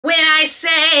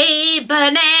say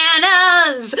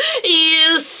bananas,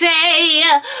 you say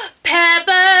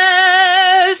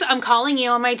peppers. I'm calling you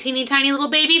on my teeny tiny little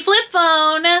baby flip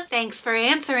phone. Thanks for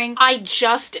answering. I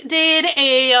just did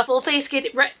a full face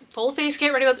get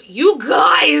ready with you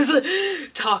guys.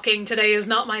 Talking today is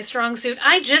not my strong suit.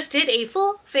 I just did a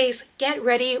full face get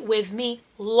ready with me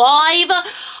live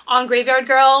on Graveyard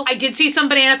Girl. I did see some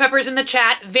banana peppers in the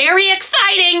chat. Very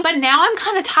exciting, but now I'm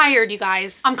kind of tired, you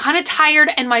guys. I'm kind of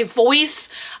tired and my voice,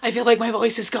 I feel like my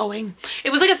voice is going. It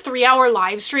was like a 3-hour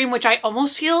live stream, which I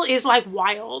almost feel is like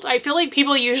wild. I feel like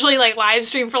people usually like live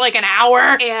stream for like an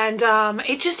hour and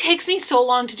it just takes me so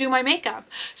long to do my makeup.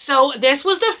 So this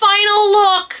was the final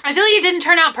look. I feel like it didn't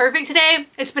turn out perfect today.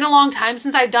 It's been a long time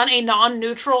since I've done a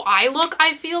non-neutral eye look,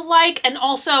 I feel like. And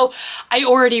also I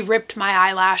already ripped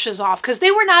my eyelashes off because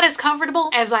they were not as comfortable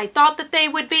as I thought that they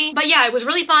would be. But yeah, it was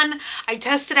really fun. I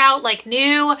tested out like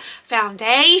new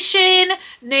foundation,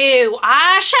 new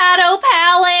eyeshadow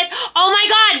palette. Oh my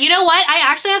god, you know what? I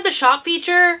actually have the shop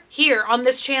feature here on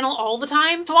this channel all the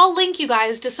time. So I'll link you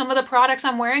guys to some of the products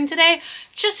I'm wearing today,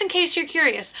 just in case you're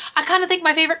curious. I kind of think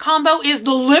my favorite combo is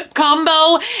the lip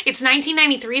combo. It's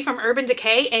 $19.93 from Urban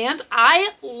Decay and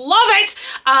I love it.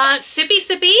 Sippy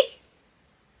sippy.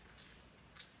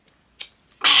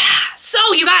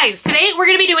 So you guys, today we're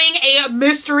gonna be doing a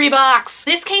mystery box.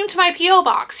 This came to my P.O.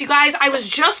 box. You guys, I was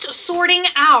just sorting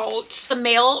out the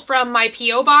mail from my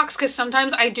P.O. box because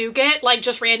sometimes I do get like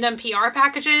just random PR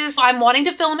packages. I'm wanting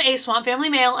to film a Swamp Family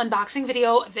Mail unboxing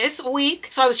video this week.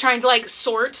 So I was trying to like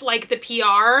sort like the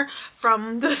PR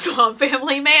from the Swamp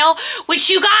Family Mail, which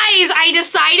you guys, I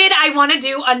decided I want to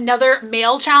do another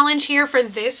mail challenge here for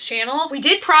this channel. We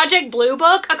did Project Blue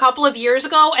Book a couple of years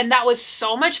ago and that was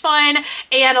so much fun.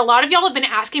 And a lot of y'all have been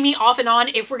asking me off and on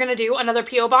if we're gonna do another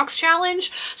P.O. box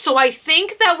challenge. So I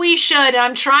think that we should.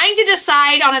 I'm trying to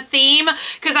decide on a theme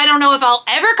because I don't know if I'll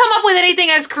ever come up with anything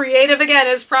as creative again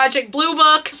as Project Blue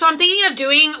Book. So I'm thinking of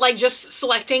doing like just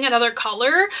selecting another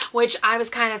color, which I was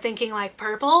kind of thinking like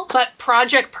purple, but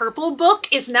Project Purple Book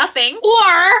is nothing.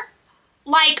 Or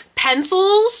like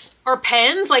pencils or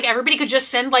pens, like everybody could just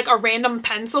send like a random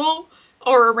pencil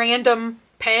or a random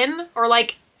pen or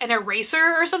like an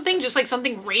eraser or something, just like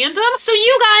something random. So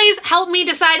you guys help me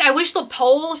decide. I wish the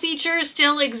poll feature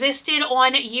still existed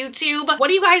on YouTube. What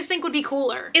do you guys think would be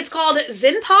cooler? It's called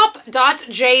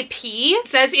zinpop.jp. It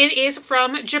says it is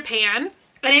from Japan.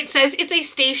 And it says it's a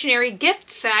stationery gift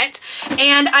set.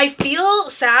 And I feel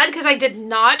sad because I did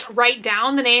not write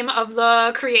down the name of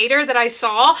the creator that I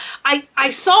saw. I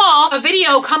saw a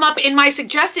video come up in my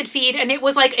suggested feed and it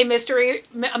was like a mystery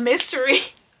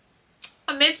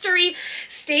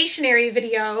stationery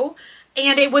video.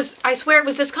 And it was, I swear it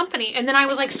was this company. And then I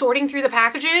was like sorting through the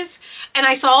packages and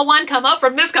I saw one come up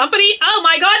from this company. Oh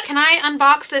my god. Can I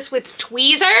unbox this with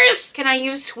tweezers? Can I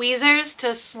use tweezers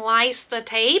to slice the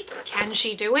tape? Can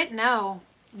she do it? No.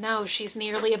 No, she's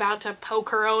nearly about to poke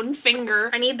her own finger.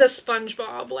 I need the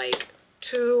SpongeBob like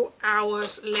 2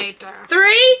 hours later.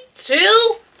 3,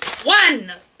 2,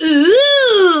 1.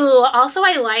 Ooh. Also,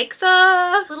 I like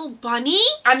the little bunny.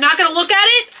 I'm not gonna look at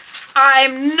it.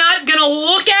 I'm not gonna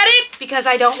look at it because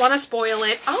I don't want to spoil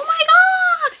it. Oh my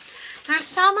god! There's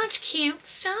so much cute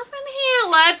stuff in here.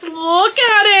 Let's look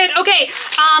at it. Okay,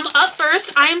 up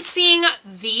first, I'm seeing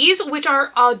these, which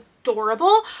are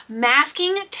adorable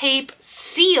masking tape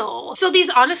seal. So these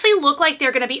honestly look like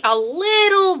they're gonna be a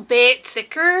little bit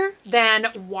thicker than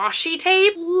washi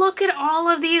tape. Look at all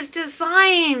of these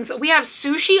designs. We have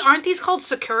sushi. Aren't these called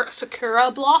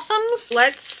sakura blossoms?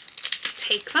 Let's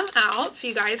take them out so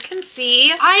you guys can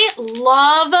see. I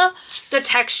love the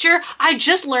texture. I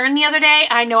just learned the other day,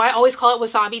 I know I always call it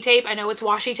wasabi tape. I know it's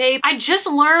washi tape. I just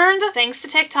learned, thanks to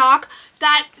TikTok,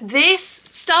 that this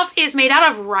stuff is made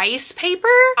out of rice paper.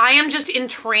 I am just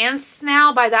entranced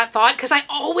now by that thought because I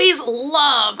always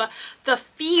love the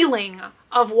feeling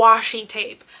of washi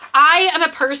tape. I am a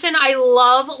person, I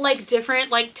love like different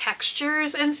like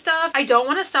textures and stuff. I don't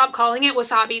want to stop calling it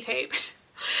wasabi tape.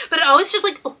 But it always just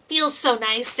like feels so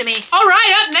nice to me. All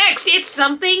right, up next, it's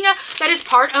something that is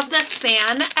part of the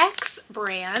San X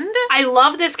brand. I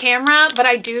love this camera, but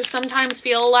I do sometimes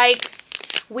feel like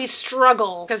we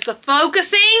struggle because the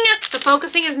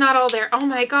focusing is not all there. Oh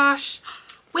my gosh.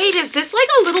 Wait, is this like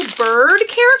a little bird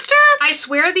character? I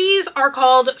swear these are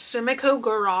called Sumiko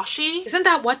Garashi. Isn't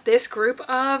that what this group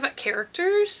of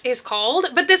characters is called?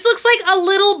 But this looks like a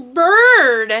little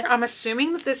bird. I'm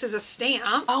assuming that this is a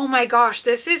stamp. Oh my gosh,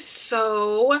 this is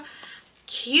so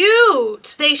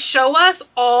cute. They show us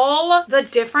all the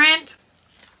different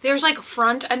There's like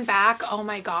front and back. Oh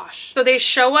my gosh. So they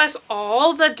show us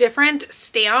all the different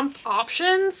stamp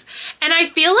options. And I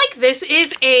feel like this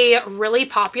is a really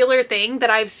popular thing that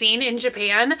I've seen in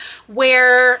Japan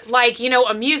where like, you know,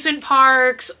 amusement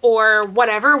parks or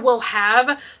whatever will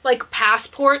have like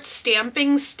passport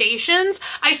stamping stations.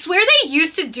 I swear they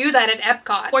used to do that at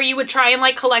Epcot where you would try and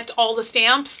like collect all the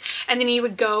stamps and then you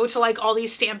would go to like all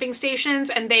these stamping stations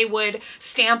and they would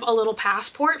stamp a little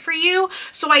passport for you.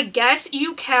 So I guess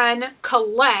you can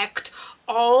collect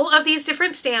all of these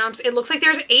different stamps. It looks like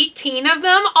there's 18 of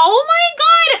them. Oh my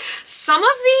god! Some of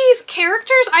these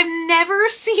characters I've never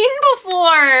seen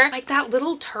before. Like that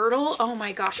little turtle. Oh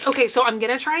my gosh. Okay, so I'm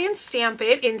gonna try and stamp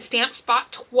it in stamp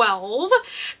spot 12.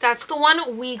 That's the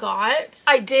one we got.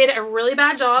 I did a really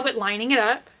bad job at lining it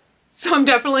up. So I'm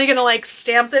definitely gonna like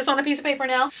stamp this on a piece of paper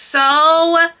now.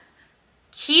 So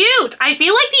cute. I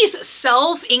feel like these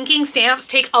self-inking stamps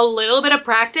take a little bit of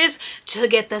practice to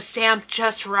get the stamp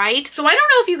just right. So I don't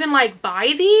know if you can like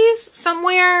buy these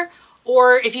somewhere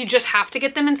or if you just have to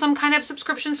get them in some kind of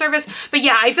subscription service. But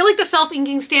yeah, I feel like the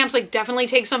self-inking stamps like definitely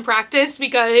take some practice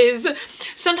because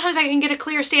sometimes I can get a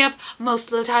clear stamp,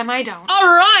 most of the time I don't. All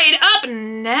right, up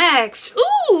next.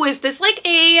 Ooh, is this like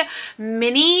a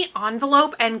mini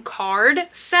envelope and card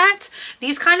set?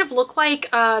 These kind of look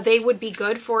like they would be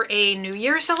good for a New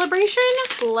Year celebration.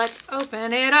 Let's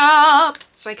open it up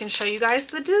so I can show you guys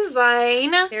the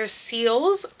design. There's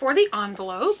seals for the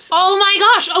envelopes. Oh my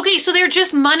gosh, okay, so they're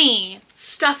just money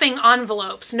stuffing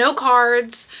envelopes, no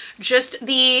cards, just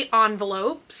the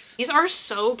envelopes. These are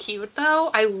so cute though.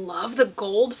 I love the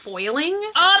gold foiling.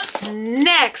 Up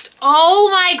next, oh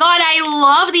my god, I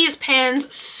love these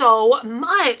pins so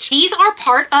much. These are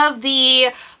part of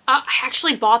the I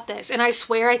actually bought this and I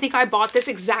swear I think I bought this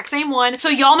exact same one. So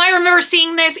y'all might remember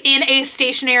seeing this in a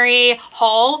stationery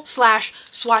haul slash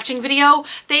swatching video.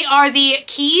 They are the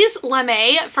Keys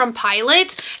Lame from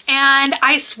Pilot, and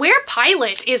I swear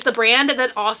Pilot is the brand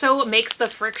that also makes the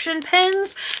friction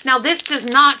pens. Now this does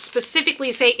not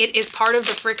specifically say it is part of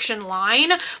the friction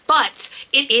line, but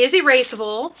it is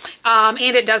erasable and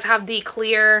it does have the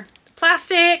clear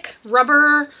plastic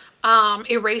rubber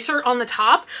eraser on the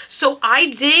top. So I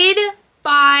did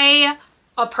buy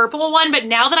a purple one, but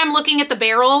now that I'm looking at the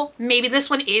barrel, maybe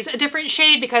this one is a different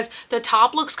shade because the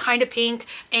top looks kind of pink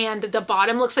and the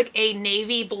bottom looks like a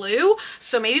navy blue.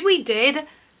 So maybe we did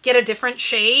get a different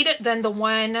shade than the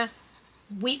one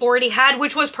we already had,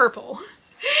 which was purple.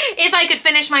 If I could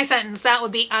finish my sentence, that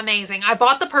would be amazing. I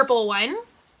bought the purple one,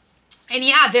 and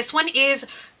yeah, this one is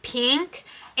pink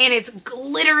and it's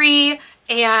glittery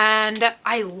and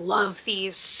I love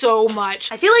these so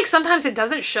much. I feel like sometimes it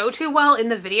doesn't show too well in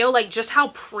the video, like just how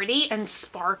pretty and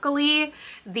sparkly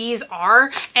these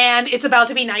are. And it's about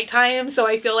to be nighttime, so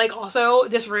I feel like also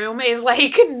this room is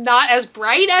like not as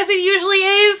bright as it usually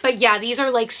is. But yeah, these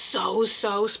are like so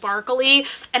sparkly.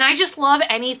 And I just love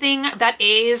anything that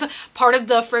is part of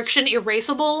the friction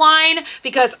erasable line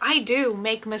because I do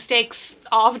make mistakes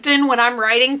often when I'm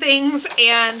writing things.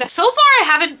 And so far I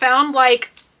haven't found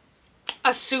like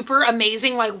a super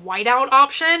amazing like whiteout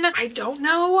option. I don't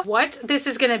know what this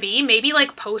is gonna be. Maybe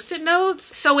like post-it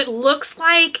notes. So it looks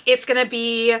like it's gonna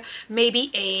be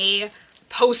maybe a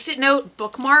post-it note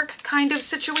bookmark kind of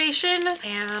situation.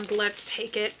 And let's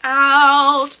take it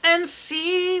out and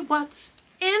see what's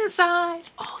inside.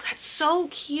 Oh, that's so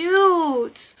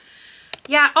cute.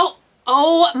 Yeah,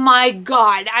 oh my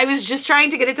god. I was just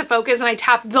trying to get it to focus and I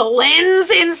tapped the lens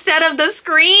instead of the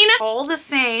screen. All the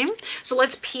same. So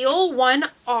let's peel one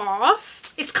off.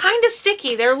 It's kind of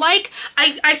sticky. They're like,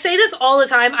 I say this all the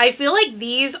time. I feel like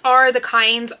these are the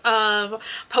kinds of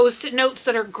post-it notes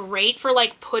that are great for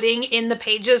like putting in the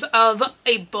pages of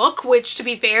a book, which to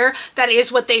be fair, that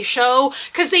is what they show,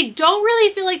 because they don't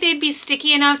really feel like they'd be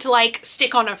sticky enough to like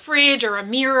stick on a fridge or a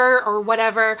mirror or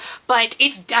whatever, but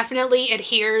it definitely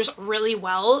adheres really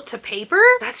well to paper.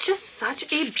 That's just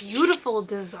such a beautiful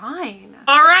design.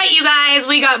 All right, you guys,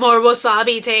 we got more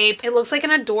wasabi tape. It looks like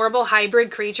an adorable hybrid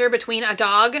creature between a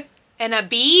dog and a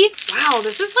bee. Wow,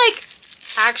 this is like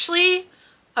actually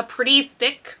a pretty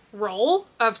thick roll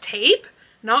of tape.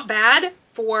 Not bad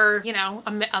for, you know,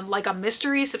 like a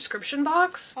mystery subscription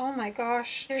box. Oh my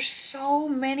gosh, there's so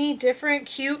many different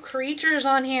cute creatures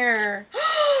on here.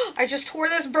 I just tore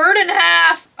this bird in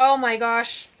half. Oh my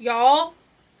gosh, y'all,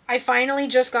 I finally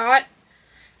just got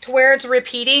to where it's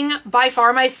repeating. By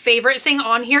far my favorite thing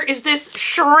on here is this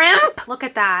shrimp. Look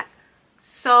at that.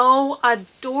 So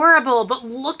adorable, but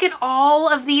look at all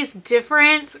of these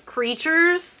different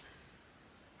creatures.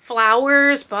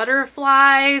 Flowers,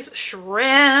 butterflies,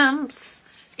 shrimps,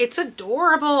 It's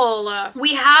adorable.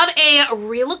 We have a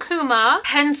Rilakkuma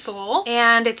pencil,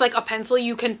 and it's like a pencil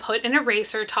you can put an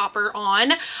eraser topper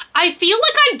on. I feel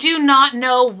like I do not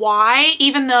know why,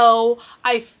 even though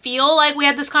I feel like we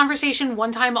had this conversation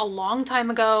one time a long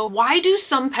time ago. Why do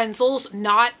some pencils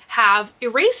not have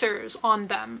erasers on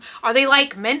them? Are they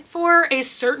like meant for a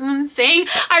certain thing?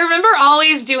 I remember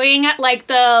always doing like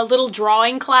the little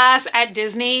drawing class at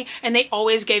Disney, and they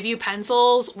always gave you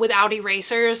pencils without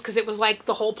erasers because it was like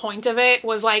the whole point of it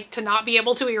was like to not be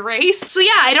able to erase. So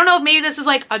yeah, I don't know if maybe this is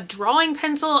like a drawing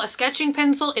pencil, a sketching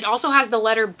pencil. It also has the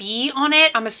letter B on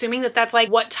it. I'm assuming that that's like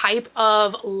what type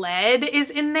of lead is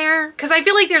in there, because I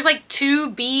feel like there's like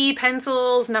 2B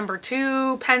pencils, number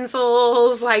 2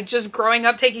 pencils. Like just growing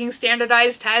up taking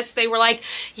standardized tests, they were like,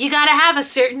 you gotta have a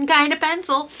certain kind of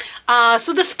pencil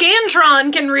so the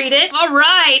Scantron can read it. All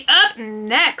right, up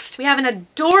next we have an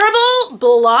adorable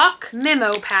block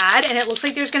memo pad, and it looks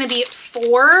like there's gonna be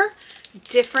 4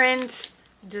 different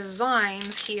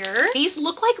designs here. These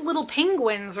look like little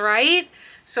penguins, right?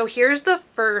 So here's the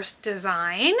first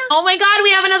design. Oh my god,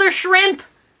 we have another shrimp.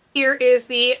 Here is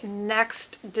the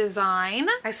next design.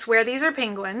 I swear these are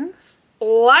penguins.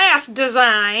 Last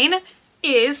design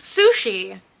is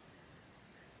sushi.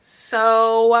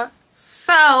 So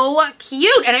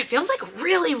cute, and it feels like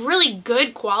really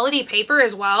good quality paper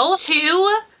as well.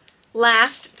 2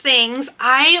 last things.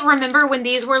 I remember when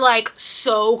these were like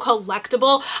so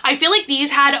collectible. I feel like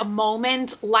these had a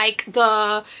moment like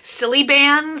the Silly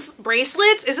Bands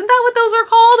bracelets. Isn't that what those are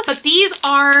called? But these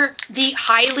are the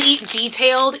highly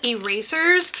detailed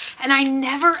erasers, and I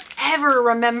never ever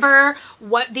remember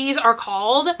what these are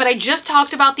called, but I just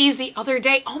talked about these the other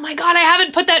day. Oh my god, I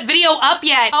haven't put that video up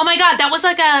yet. Oh my god, that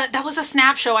was a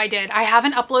snap show I did. I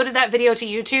haven't uploaded that video to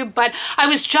YouTube, but I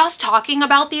was just talking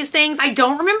about these things. I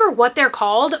don't remember what they're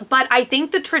called, but I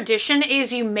think the tradition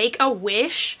is you make a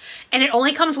wish and it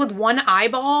only comes with 1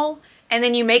 eyeball, and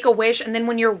then you make a wish, and then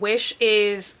when your wish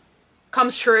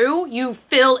comes true, you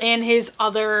fill in his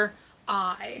other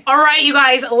eye. All right, you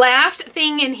guys, last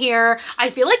thing in here.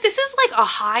 I feel like this is like a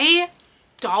high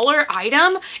dollar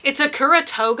item. It's a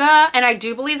Kuratoga, and I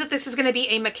do believe that this is going to be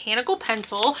a mechanical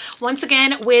pencil. Once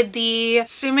again, with the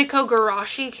Sumiko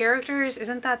Gurashi characters.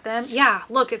 Isn't that them? Yeah,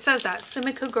 look, it says that.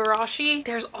 Sumiko Gurashi.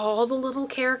 There's all the little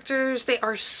characters. They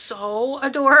are so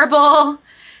adorable.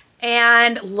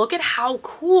 And look at how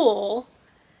cool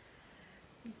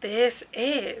this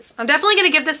is. I'm definitely gonna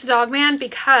give this to Dogman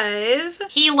because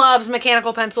he loves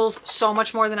mechanical pencils so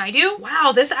much more than I do.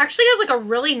 Wow, this actually has like a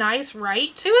really nice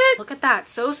write to it. Look at that,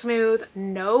 so smooth,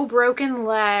 no broken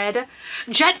lead.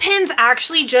 Jet Pens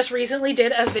actually just recently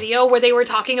did a video where they were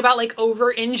talking about like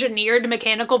over-engineered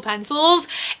mechanical pencils,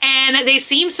 and they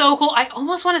seem so cool. I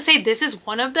almost want to say this is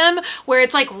one of them where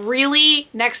it's like really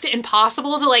next to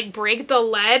impossible to like break the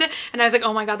lead, and I was like,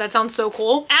 oh my god, that sounds so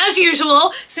cool. As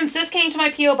usual, since this came to my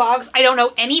P.O. box, I don't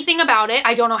know anything about it.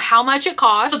 I don't know how much it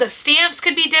costs. So the stamps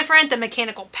could be different. The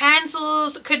mechanical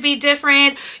pencils could be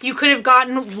different. You could have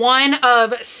gotten one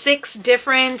of 6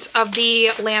 different of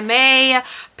the Lame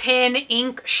pen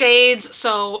ink shades.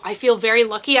 So I feel very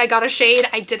lucky I got a shade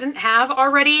I didn't have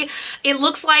already. It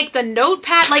looks like the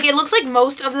notepad, like it looks like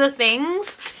most of the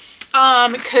things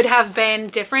could have been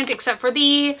different except for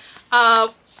the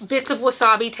bits of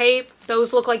wasabi tape.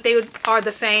 Those look like they are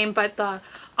the same, but the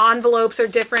envelopes are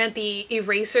different. The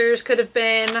erasers could have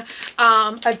been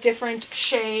a different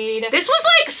shade. This was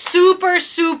like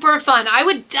super fun. I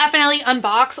would definitely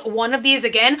unbox one of these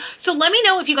again. So let me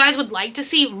know if you guys would like to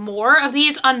see more of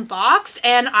these unboxed,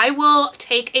 and I will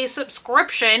take a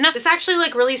subscription. This actually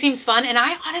like really seems fun, and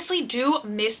I honestly do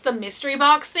miss the mystery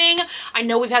box thing. I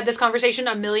know we've had this conversation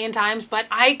a million times, but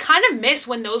I kind of miss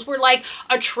when those were like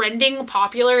a trending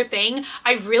popular thing.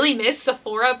 I really miss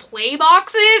Sephora play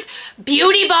boxes.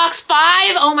 Beauty box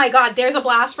 5. Oh my god, there's a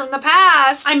blast from the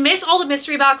past. I miss all the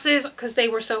mystery boxes because they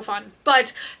were so fun.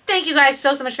 But thank you guys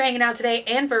so much for hanging out today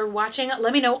and for watching.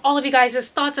 Let me know all of you guys'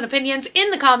 thoughts and opinions in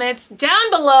the comments down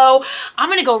below. I'm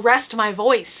gonna go rest my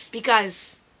voice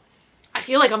because I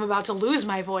feel like I'm about to lose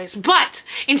my voice. But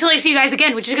until I see you guys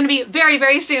again, which is going to be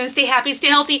very soon, stay happy, stay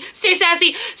healthy, stay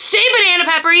sassy, stay banana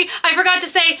peppery. I forgot to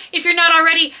say, if you're not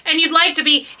already and you'd like to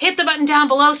be, hit the button down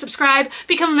below, subscribe,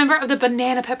 become a member of the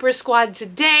Banana Pepper Squad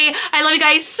today. I love you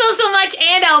guys so much,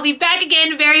 and I'll be back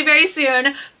again very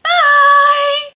soon. Bye!